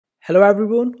Hello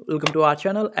everyone, welcome to our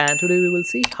channel, and today we will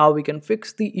see how we can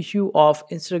fix the issue of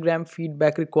Instagram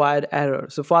feedback required error.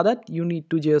 So for that you need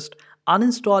to just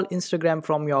uninstall Instagram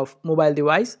from your mobile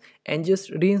device and just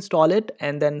reinstall it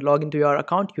and then log into your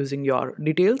account using your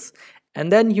details, and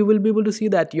then you will be able to see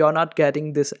that you're not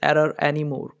getting this error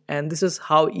anymore. And this is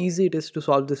how easy it is to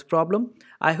solve this problem.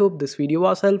 I hope this video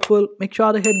was helpful. Make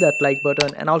sure to hit that like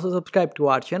button and also subscribe to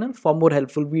our channel for more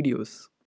helpful videos.